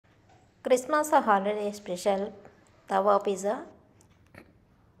Christmas holiday special Tawa Pizza.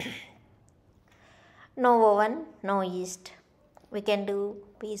 No oven, no yeast. We can do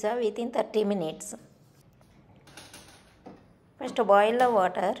pizza within 30 minutes. First boil the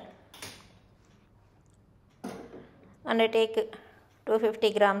water and take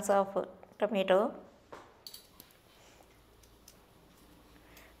 250 grams of tomato.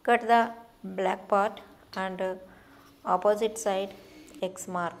 Cut the black part and opposite side X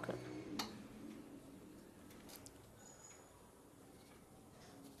mark.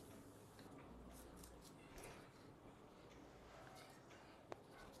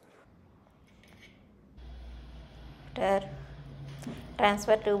 After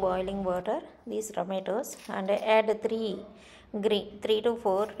transfer to boiling water these tomatoes and add 3 to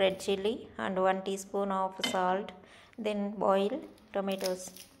 4 red chili and 1 teaspoon of salt. Then boil tomatoes.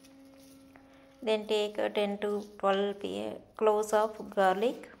 Then take 10 to 12 cloves of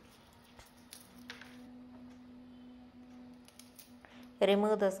garlic.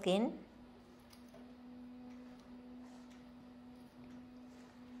 Remove the skin.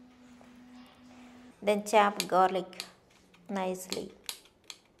 Then chop garlic nicely.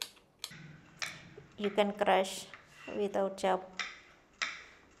 You can crush without chop.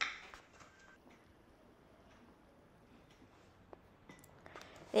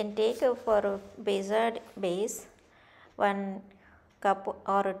 Then take for base 1 cup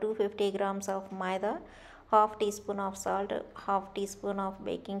or 250 grams of maida, half teaspoon of salt, half teaspoon of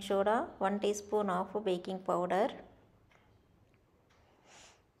baking soda, 1 teaspoon of baking powder,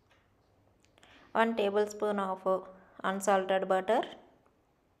 1 tablespoon of unsalted butter,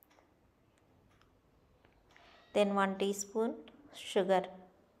 then 1 teaspoon sugar.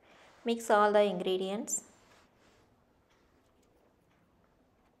 Mix all the ingredients.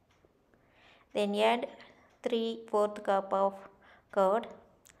 Then add 3/4 cup of curd.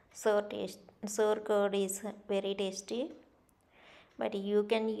 Sour curd is very tasty, but you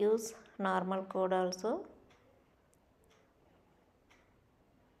can use normal curd also.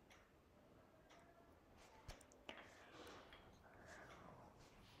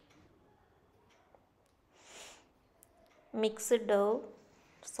 Mix the dough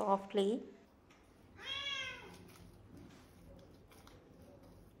softly.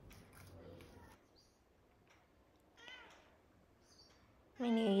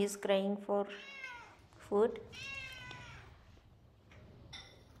 When he is crying for food,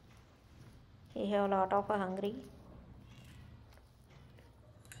 he have a lot of hungry.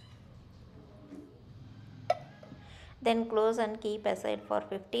 Then close and keep aside for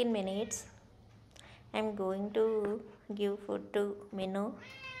 15 minutes. I am going to give food to Minu.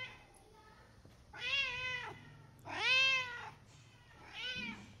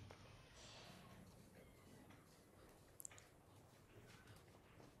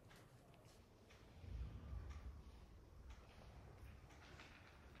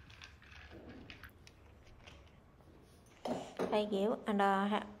 I gave and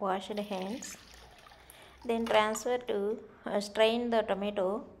I washed hands. Then transfer to strain the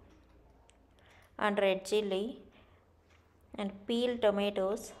tomato and red chili and peel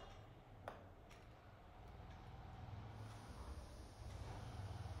tomatoes.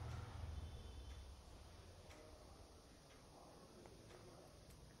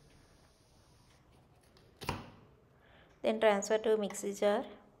 Then transfer to mixie jar.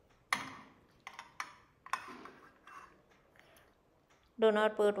 Do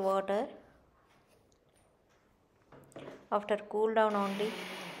not put water. After cool down only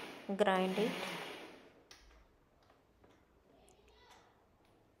grind it.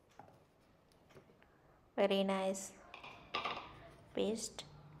 Very nice paste.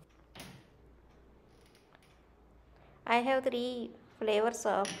 I have 3 flavors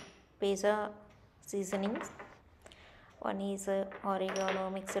of pizza seasonings. One is oregano,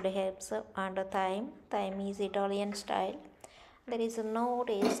 mixed herbs and thyme. Thyme is Italian style. There is no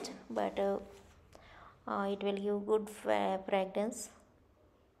taste, but it will give good fragrance.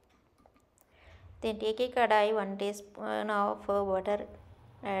 Then take a kadai, 1 teaspoon of butter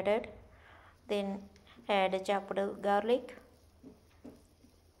added. Then add chopped garlic.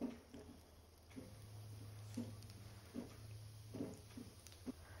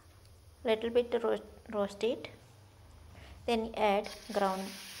 Little bit roast it. Then add ground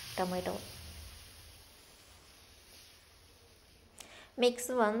tomato. Mix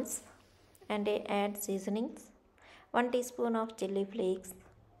once and add seasonings. 1 teaspoon of chili flakes.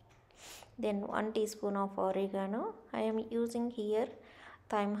 Then 1 teaspoon of oregano. I am using here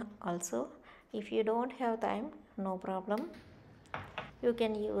thyme also. If you don't have thyme, no problem. You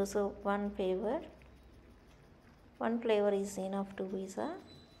can use one flavor. One flavor is enough to pizza.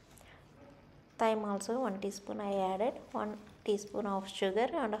 thyme also 1 teaspoon I added, 1 teaspoon of sugar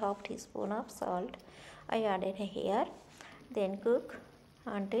and half teaspoon of salt I added here. Then cook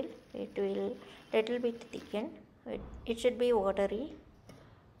until it will little bit thicken. It should be watery.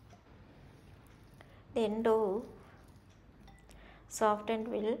 Then dough softened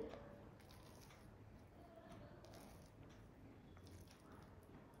will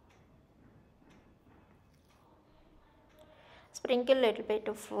sprinkle little bit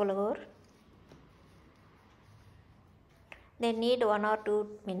of flour. Then knead 1 or 2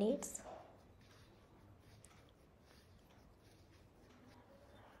 minutes.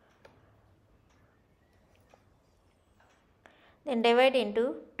 Then divide into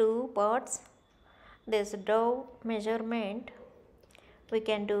 2 parts. This dough measurement we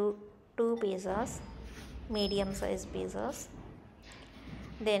can do 2 pizzas, medium size pizzas.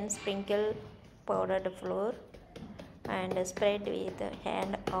 Then sprinkle powdered flour and spread with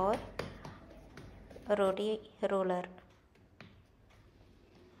hand or roti roller.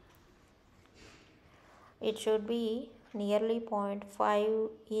 It should be nearly 0.5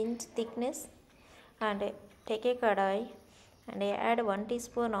 inch thickness. And take a kadai and add 1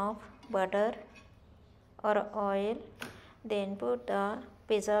 teaspoon of butter or oil. Then put the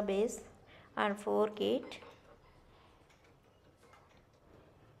pizza base and fork it.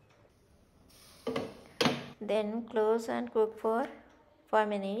 Then close and cook for 5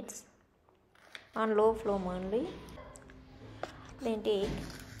 minutes on low flame only. Then take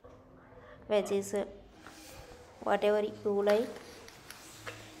veggies, whatever you like.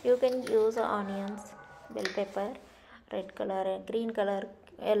 You can use onions, bell pepper, red color, green color,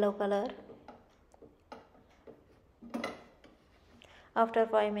 yellow color. After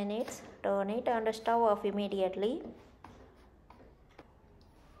 5 minutes, turn it and stove off immediately.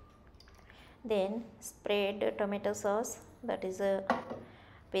 Then spread tomato sauce, that is a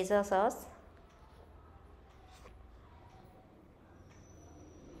pizza sauce.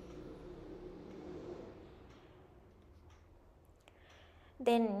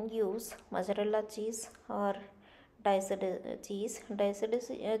 Then use mozzarella cheese or diced cheese. Diced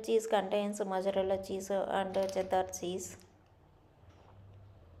cheese contains mozzarella cheese and cheddar cheese.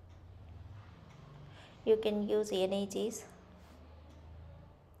 You can use any cheese,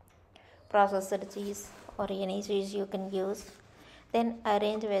 processed cheese or any cheese you can use. Then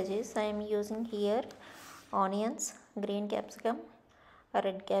arrange veggies. I am using here onions, green capsicum,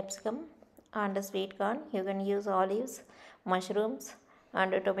 red capsicum and sweet corn. You can use olives, mushrooms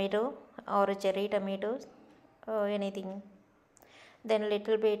and tomato or cherry tomatoes, anything. Then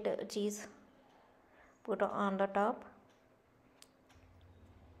little bit cheese put on the top,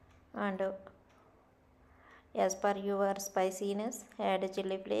 and as per your spiciness add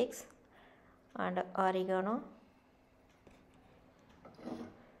chili flakes and oregano.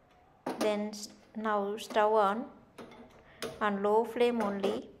 Then now stove on low flame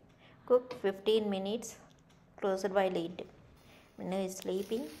only. Cook 15 minutes closed by lid. Minu is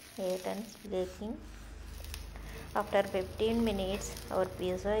sleeping, yet and baking. After 15 minutes our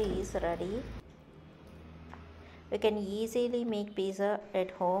pizza is ready. We can easily make pizza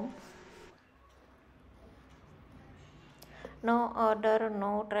at home. No order,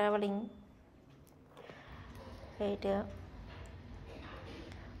 no traveling. At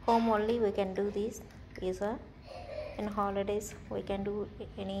home only we can do this pizza. In holidays we can do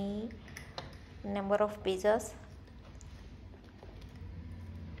any number of pizzas.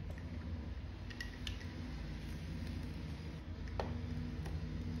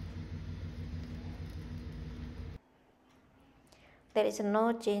 There is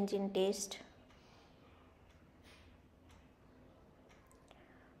no change in taste.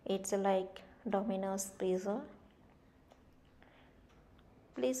 It's like Domino's pizza.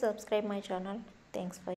 Please subscribe my channel. Thanks for